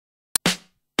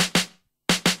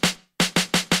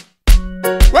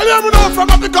Well, you know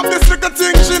from I pick up this little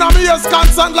thing, she know me ears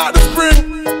constant like the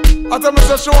spring. I tell me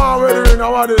say she want wear the ring, I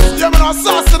want this. Yeah, me no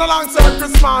saucing alongside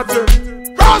Chris Martin.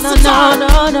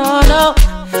 No.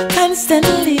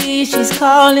 Constantly she's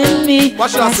calling me,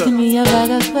 asking me a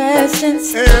bag of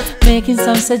questions, making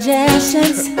some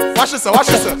suggestions. Watch this, watch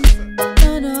this.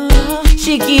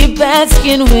 She keep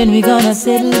asking when we gonna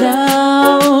settle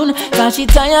down, cause she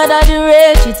tired of the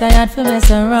race, she tired for mess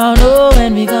around. Oh,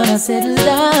 when we gonna settle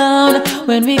down,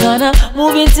 when we gonna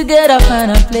move in together,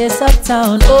 find a place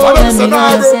uptown. Oh, when we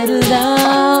gonna settle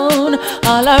down.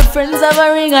 All our friends have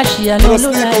a ring and she alone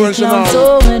look like a clown.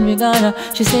 So when we gonna,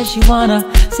 she said she wanna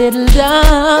settle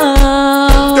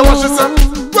down. You what she said?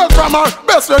 Well, from her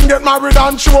best friend get married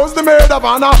and she was the maid of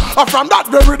honor. And from that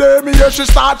very day, me hear she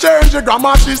start changing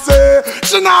grammar. She say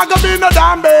she not gonna be no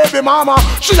damn baby mama.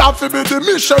 She have to be the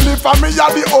mission if I me a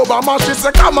the Obama. She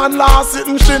say come on last it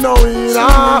and she know it.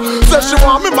 Say she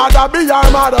want me mother be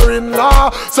her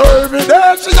mother-in-law. So every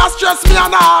day she just stress me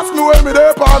and ask me where me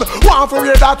dey pon. Want to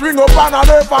wear that ring up on her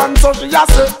left hand. So she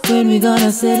just say when we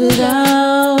gonna settle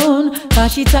down,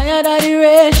 cause she tired of the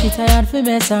race, she tired for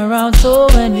mess around. So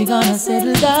when we gonna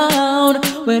settle down,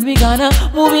 when we gonna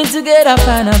move in together,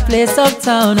 find a place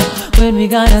uptown. When we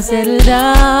gonna settle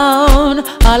down,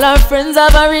 all our friends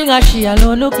have a ring and she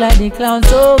alone look like the clown.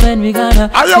 So when we gonna,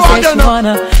 she said she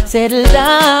wanna settle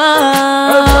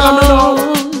down.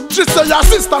 She say your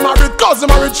sister married, cousin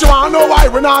married, she wanna know why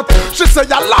we not. She say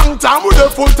your long time with the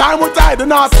full time with tied the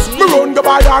knots. Me run go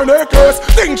buy her necklace,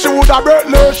 think she would have break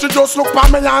loose. She just look for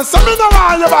me and say me no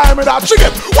want you buy me that. She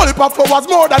get one heap of flowers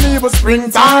more than even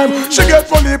springtime. She get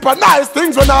one heap of nice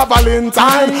things when her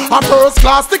Valentine. A first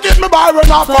class ticket me buy when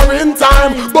her foreign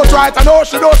time. But right I know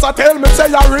she does tell me say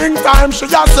your ring time. She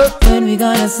just say when we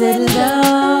gonna settle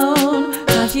down,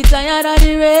 cause she tired of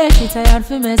the race, she tired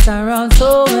for mess around.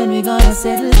 So when we gonna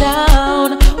settle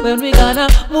down, when we gonna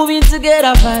move in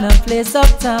together, find a place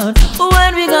uptown.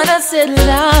 When we gonna settle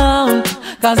down,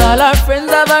 cause all our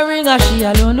friends have a ring and she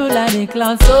alone look like the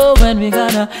clown. So when we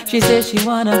gonna, she said she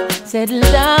wanna settle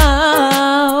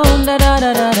down,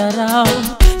 down.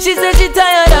 She said she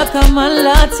tired of common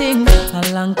Latin. A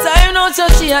long time now so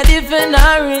she a defend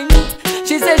her ring.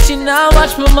 She said she now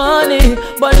watch my money,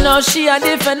 but now she a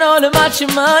defend all the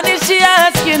matrimony. She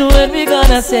asking when we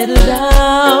gonna settle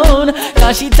down,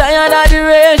 cause she tired of the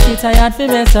race, she tired for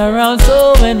mess around.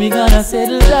 So when we gonna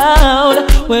settle down,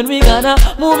 when we gonna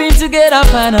move in together,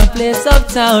 find a place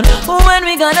uptown. When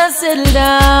we gonna settle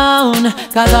down,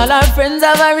 cause all our friends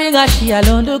have a ring and she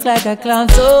alone look like a clown.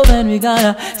 So when we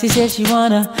gonna, she said she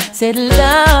wanna settle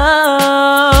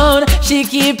down. She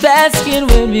keep asking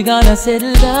when we gonna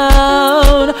settle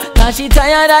down, cause she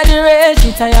tired of the race,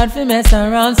 she tired for mess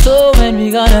around. So when we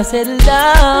gonna settle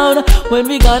down, when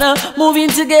we gonna move in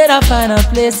together, find a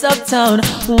place uptown.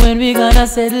 When we gonna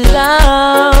settle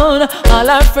down, all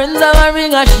our friends have a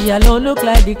ring and she alone look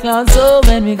like the clown. So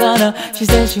when we gonna, she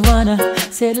said she wanna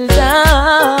settle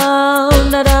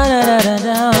down,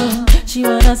 down. She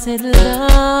wanna settle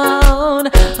down,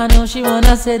 I know she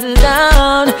wanna settle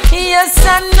down. Yes,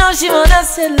 I know she wanna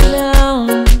settle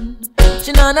down.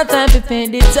 She know no time to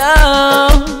paint the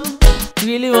town.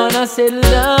 Really wanna settle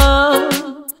down.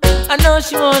 I know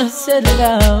she wanna settle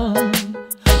down.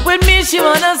 With me she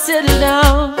wanna settle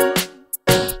down.